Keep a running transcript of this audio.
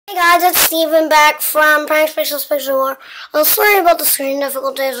guys, it's Steven back from Prank Special War. I'm sorry about the screen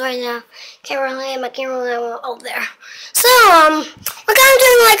difficulties right now. Can't really have my camera over there. So, we're kind of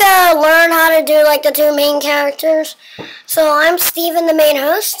doing like a learn how to do like the two main characters. So, I'm Steven, the main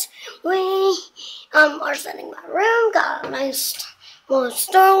host. We are setting my room. Got a nice little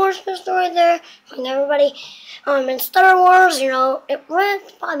Star Wars pistol right there. And everybody in Star Wars, you know, it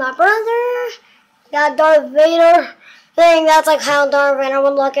went by my brother. Got Darth Vader thing. That's like how Darth Vader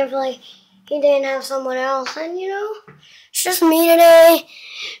would look if like he didn't have someone else. And you know, it's just me today.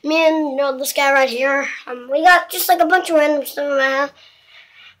 Me and this guy right here. We got just like a bunch of random stuff in my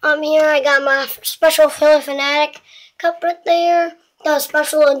house. Here I got my special Philly Fanatic cup right there. Got a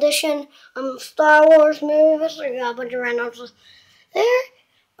special edition Star Wars movie. So we got a bunch of randoms there.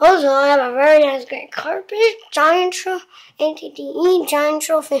 Also, I have a very nice great carpet, giant trophy, ATTE giant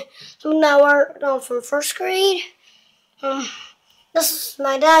trophy, something that I worked on from first grade. This is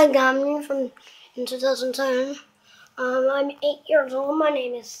my dad got me from in 2010. I'm 8 years old. My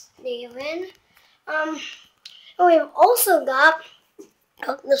name is Steven. And we've also got.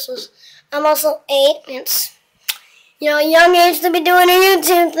 I'm also 8. It's a young age to be doing a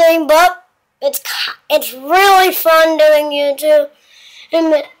YouTube thing, but it's really fun doing YouTube.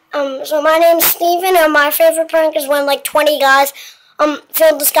 And so my name's Steven, and my favorite prank is when like 20 guys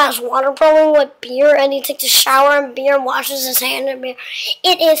filled this guy's water bottle with beer, and he takes a shower in beer and washes his hand in beer.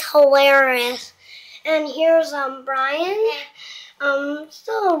 It is hilarious. And here's Brian.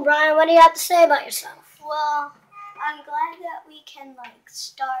 So Brian, what do you have to say about yourself? Well, I'm glad that we can like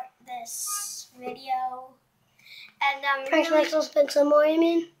start this video, and I'm Prank really, Maxwell's Big Some More, you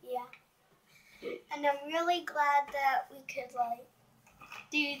mean? yeah. And I'm really glad that we could like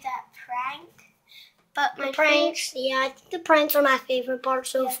do that prank. But My pranks, yeah, I think the pranks are my favorite part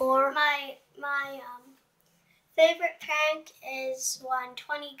so far. My favorite prank is when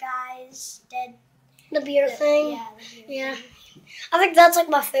 20 guys did The beer thing. Yeah, the beer thing. I think that's like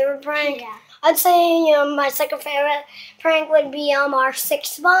my favorite prank. Yeah. I'd say my second favorite prank would be our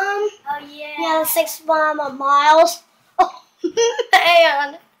 6th bomb. Oh yeah. Yeah, the 6th bomb on Miles. Oh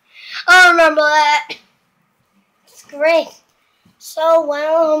man, I remember that. It's great. So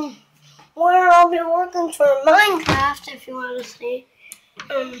I'll be working for Minecraft if you want to see.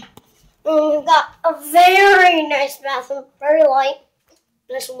 We've got a very nice bathroom, very light,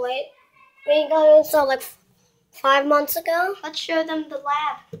 nice and light. We got it installed like 5 months ago. Let's show them the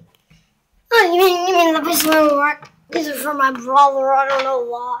lab. Oh, you mean the place where we work? These are for my brother. I don't know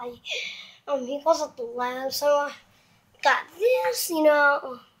why. He calls it the lab. So I got this,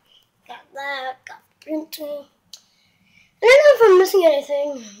 got that, got printing. I don't know if I'm missing anything.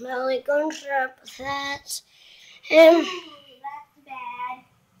 I'm like going through up with that. That's bad.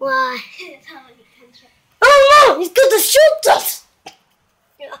 Why? Oh no! He's going to shoot us!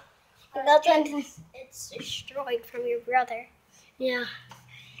 Yeah. That's it's destroyed from your brother. Yeah.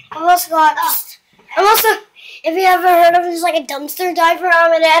 I've also got if you ever heard of this, like a dumpster diver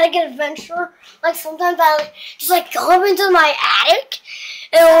on an attic adventure, like sometimes I just like go up into my attic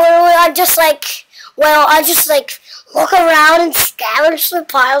and literally I just look around and scavenge the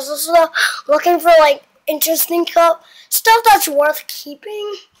piles of stuff, looking for like interesting stuff that's worth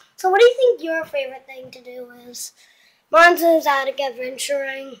keeping. So what do you think your favorite thing to do is? Mine's is attic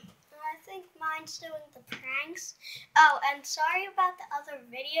adventuring. I think mine's doing the pranks. Oh, and sorry about the other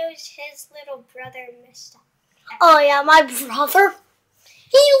videos. His little brother messed up. Oh yeah, my brother.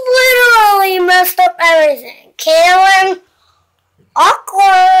 He literally messed up everything. Kalen,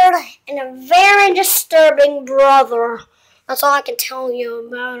 awkward, and a very disturbing brother. That's all I can tell you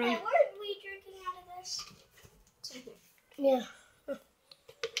about him. Hey, what are we drinking out of this? Yeah.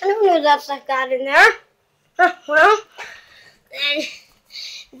 I never knew that's like that in there. Well,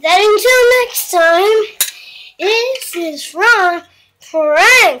 then until next time, this is from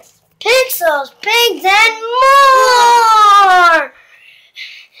Prank Pixels, Pigs, and more!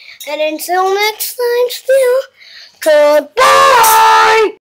 And until next time, still, goodbye!